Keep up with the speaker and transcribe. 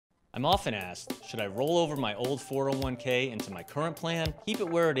I'm often asked, should I roll over my old 401k into my current plan, keep it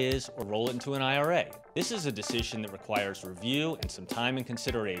where it is, or roll it into an IRA? This is a decision that requires review and some time and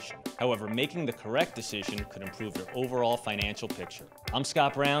consideration. However, making the correct decision could improve your overall financial picture. I'm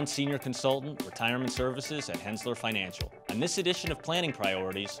Scott Brown, Senior Consultant, Retirement Services at Henssler Financial. On this edition of Planning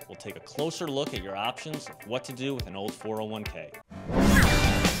Priorities, we'll take a closer look at your options of what to do with an old 401k.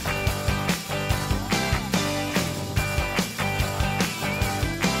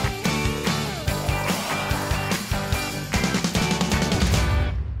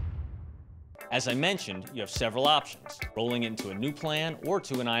 As I mentioned, you have several options, rolling into a new plan or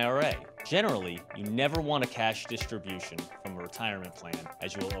to an IRA. Generally, you never want a cash distribution from a retirement plan,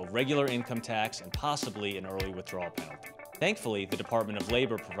 as you will owe regular income tax and possibly an early withdrawal penalty. Thankfully, the Department of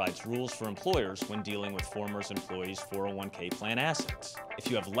Labor provides rules for employers when dealing with former employees' 401k plan assets. If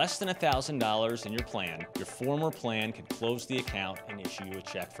you have less than $1,000 in your plan, your former plan can close the account and issue you a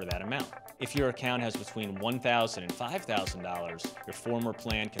check for that amount. If your account has between $1,000 and $5,000, your former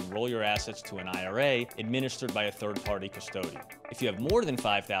plan can roll your assets to an IRA administered by a third-party custodian. If you have more than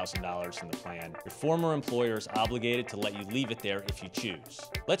 $5,000 in the plan, your former employer is obligated to let you leave it there if you choose.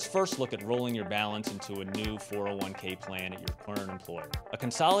 Let's first look at rolling your balance into a new 401k plan at your current employer. A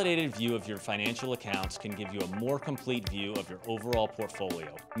consolidated view of your financial accounts can give you a more complete view of your overall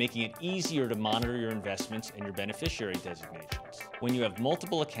portfolio, making it easier to monitor your investments and your beneficiary designations. When you have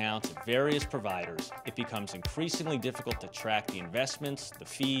multiple accounts at various providers, it becomes increasingly difficult to track the investments, the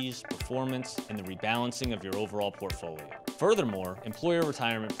fees, performance, and the rebalancing of your overall portfolio. Furthermore, employer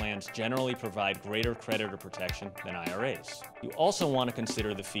retirement plans generally provide greater creditor protection than IRAs. You also want to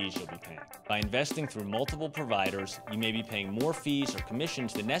consider the fees you'll be paying. By investing through multiple providers, you may be paying more fees or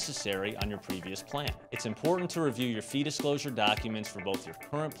commissions than necessary on your previous plan. It's important to review your fee disclosure documents for both your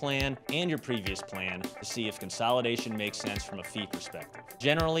current plan and your previous plan to see if consolidation makes sense from a fee perspective.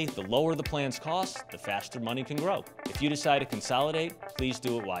 Generally, the lower the plan's cost, the faster money can grow. If you decide to consolidate, please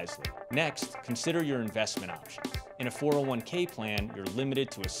do it wisely. Next, consider your investment options. In a 401k plan, you're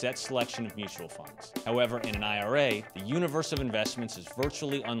limited to a set selection of mutual funds. However, in an IRA, the universe of investments is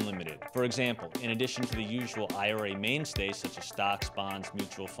virtually unlimited. For example, in addition to the usual IRA mainstays such as stocks, bonds,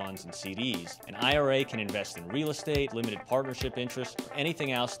 mutual funds, and CDs, an IRA can invest in real estate, limited partnership interests, or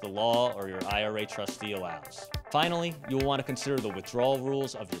anything else the law or your IRA trustee allows. Finally, you'll want to consider the withdrawal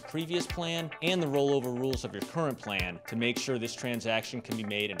rules of your previous plan and the rollover rules of your current plan to make sure this transaction can be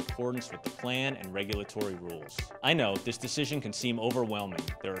made in accordance with the plan and regulatory rules. I know this decision can seem overwhelming.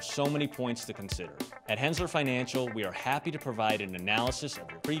 There are so many points to consider. At Henssler Financial, we are happy to provide an analysis of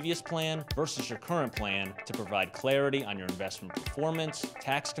your previous plan versus your current plan to provide clarity on your investment performance,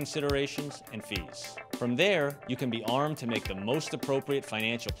 tax considerations, and fees. From there, you can be armed to make the most appropriate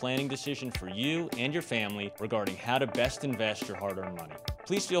financial planning decision for you and your family regarding how to best invest your hard-earned money.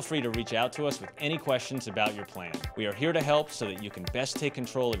 Please feel free to reach out to us with any questions about your plan. We are here to help so that you can best take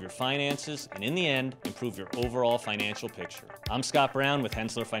control of your finances and, in the end, improve your overall financial picture. I'm Scott Brown with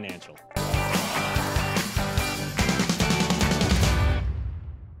Henssler Financial.